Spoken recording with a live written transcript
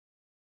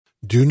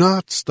Do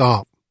not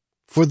stop,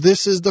 for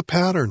this is the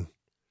pattern.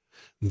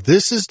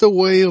 This is the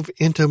way of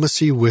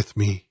intimacy with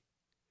me.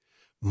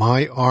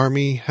 My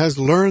army has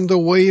learned the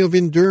way of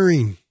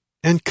enduring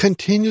and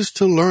continues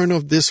to learn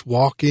of this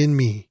walk in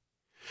me.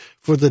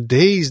 For the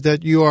days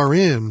that you are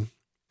in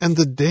and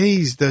the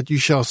days that you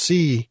shall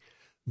see,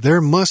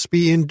 there must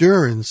be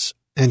endurance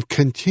and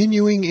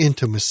continuing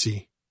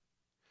intimacy.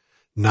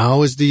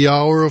 Now is the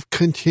hour of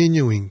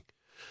continuing,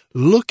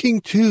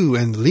 looking to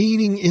and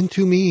leaning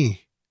into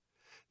me.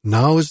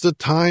 Now is the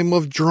time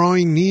of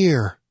drawing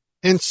near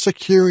and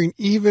securing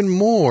even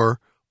more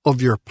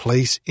of your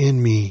place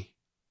in me.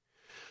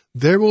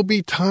 There will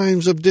be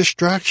times of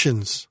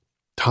distractions,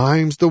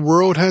 times the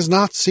world has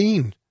not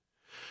seen.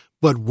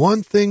 But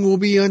one thing will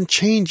be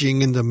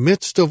unchanging in the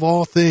midst of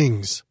all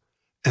things,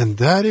 and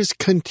that is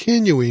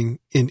continuing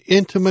in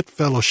intimate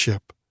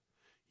fellowship,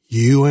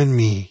 you and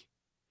me,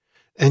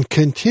 and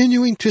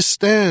continuing to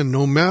stand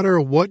no matter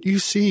what you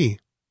see.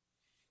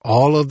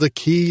 All of the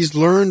keys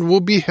learned will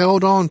be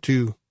held on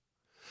to.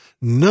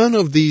 None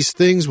of these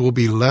things will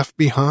be left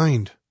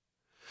behind.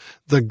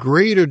 The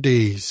greater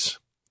days,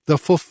 the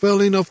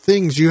fulfilling of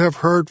things you have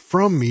heard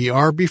from me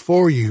are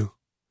before you.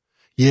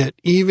 Yet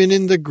even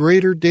in the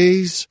greater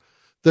days,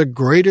 the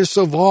greatest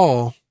of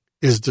all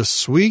is the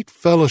sweet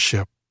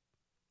fellowship,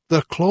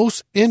 the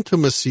close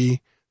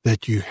intimacy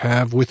that you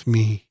have with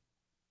me.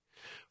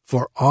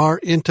 For our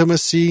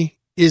intimacy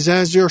is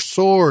as your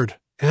sword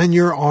and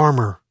your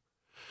armor.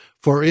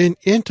 For in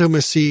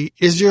intimacy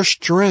is your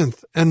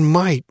strength and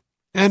might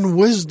and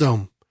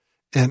wisdom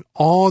and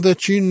all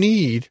that you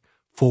need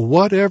for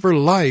whatever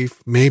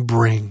life may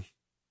bring.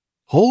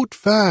 Hold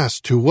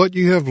fast to what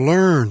you have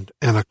learned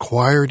and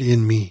acquired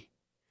in me.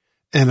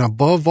 And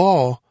above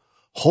all,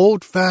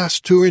 hold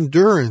fast to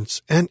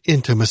endurance and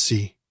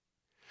intimacy.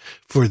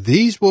 For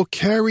these will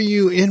carry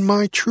you in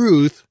my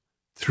truth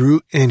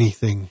through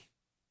anything.